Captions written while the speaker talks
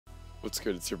What's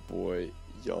good? It's your boy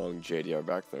youngjdr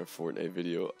back in our Fortnite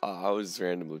video. I was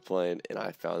randomly playing and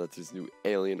I found that there's new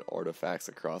alien artifacts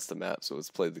across the map, so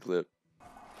let's play the clip.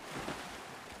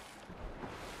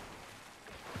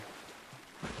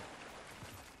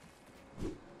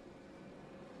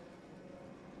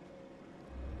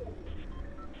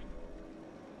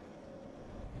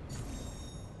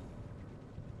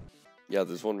 Yeah,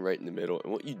 there's one right in the middle,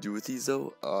 and what you do with these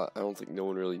though, I don't think no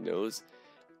one really knows.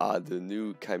 The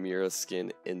new Kymera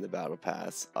skin in the battle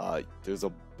pass, there's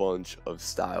a bunch of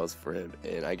styles for him,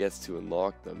 and I guess to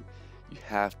unlock them you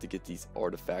have to get these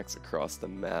artifacts across the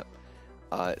map.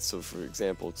 So for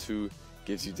example, 2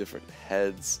 gives you different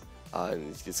heads,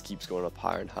 and it just keeps going up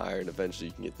higher and higher, and eventually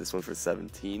you can get this one for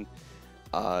 17.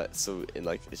 So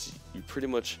you pretty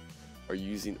much are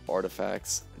using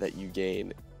artifacts that you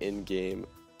gain in game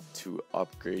to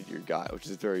upgrade your guy, which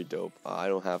is very dope. I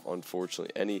don't have,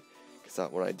 unfortunately, any, because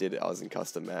when I did it I was in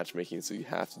custom matchmaking, so you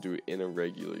have to do it in a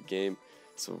regular game,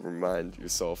 so remind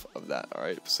yourself of that.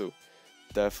 Alright, so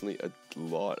definitely a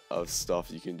lot of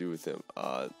stuff you can do with him.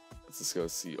 Let's just go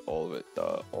see all of it.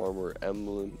 The armor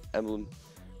emblem,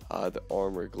 the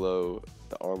armor glow,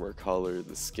 the armor color,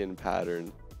 the skin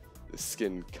pattern, the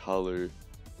skin color,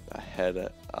 the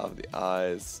head of the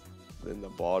eyes, then the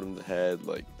bottom of the head,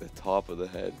 like the top of the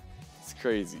head. It's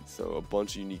crazy. So a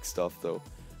bunch of unique stuff though.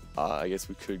 I guess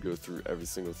we could go through every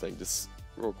single thing just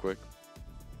real quick.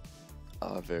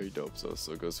 Very dope. So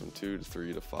it goes from 2 to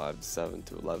 3 to 5 to 7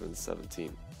 to 11 to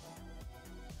 17.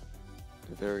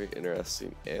 Very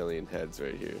interesting alien heads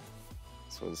right here.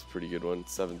 This one's a pretty good one.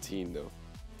 17 though.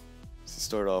 So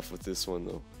start off with this one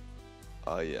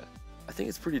though. Yeah. I think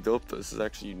it's pretty dope though. This is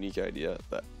actually a unique idea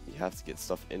that you have to get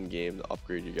stuff in game to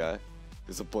upgrade your guy.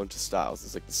 There's a bunch of styles.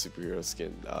 It's like the superhero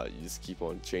skin. You just keep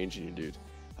on changing your dude.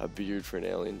 A beard for an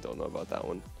alien. Don't know about that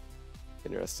one.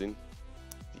 Interesting.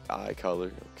 The eye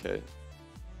color. Okay.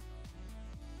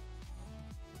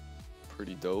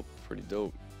 Pretty dope. Pretty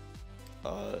dope.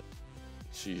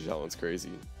 Sheesh, that one's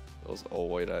crazy. Those all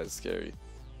white eyes, scary.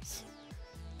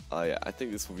 Yeah, I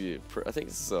think this will be. I think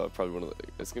this is probably one of the.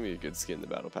 It's gonna be a good skin in the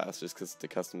battle pass, just because the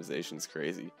customization is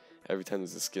crazy. Every time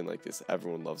there's a skin like this,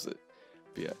 everyone loves it.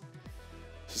 But yeah,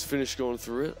 just finished going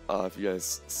through it. If you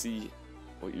guys see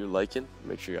what you're liking,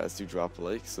 make sure you guys do drop a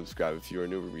like, subscribe if you are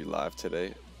new. We'll be live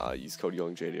today. Use code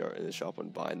youngjdr in the shop when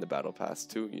buying the battle pass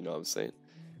too. You know what I'm saying?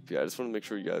 But yeah, I just want to make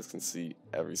sure you guys can see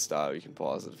every style. You can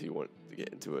pause it if you want to get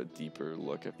into a deeper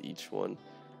look of each one.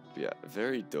 But yeah,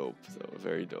 very dope though.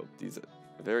 Very dope. These are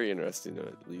very interesting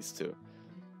at least too.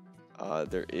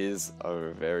 There is a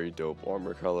very dope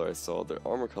armor color I saw. Their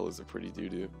armor colors are pretty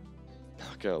doo-doo.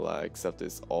 Not gonna lie, except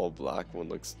this all black one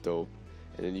looks dope.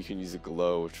 And then you can use a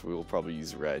glow, which we will probably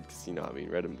use red, because you know what I mean,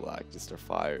 red and black just are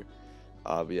fire.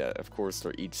 But yeah, of course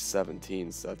they're each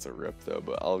 17, so that's a rip though,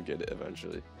 but I'll get it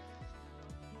eventually.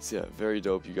 So yeah, very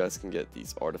dope. You guys can get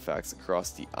these artifacts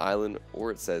across the island,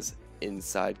 or it says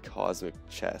inside cosmic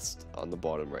chest on the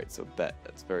bottom right, so bet.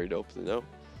 That's very dope to know.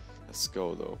 Let's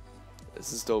go though.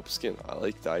 This is dope skin. I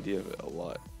like the idea of it a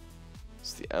lot.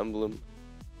 It's the emblem.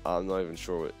 I'm not even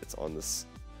sure what it's on this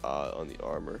on the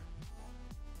armor.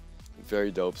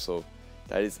 Very dope. So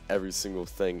that is every single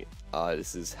thing.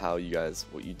 This is how you guys,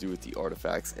 what you do with the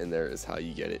artifacts in there is how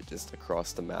you get it just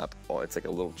across the map. It's like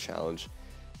a little challenge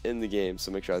in the game,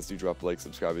 so make sure you guys do drop a like,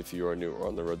 subscribe if you are new or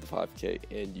on the road to 5K,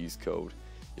 and use code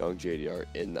youngjdr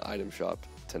in the item shop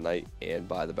tonight and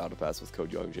buy the battle pass with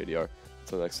code youngjdr.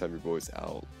 Until next time, your boys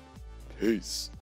out. Peace.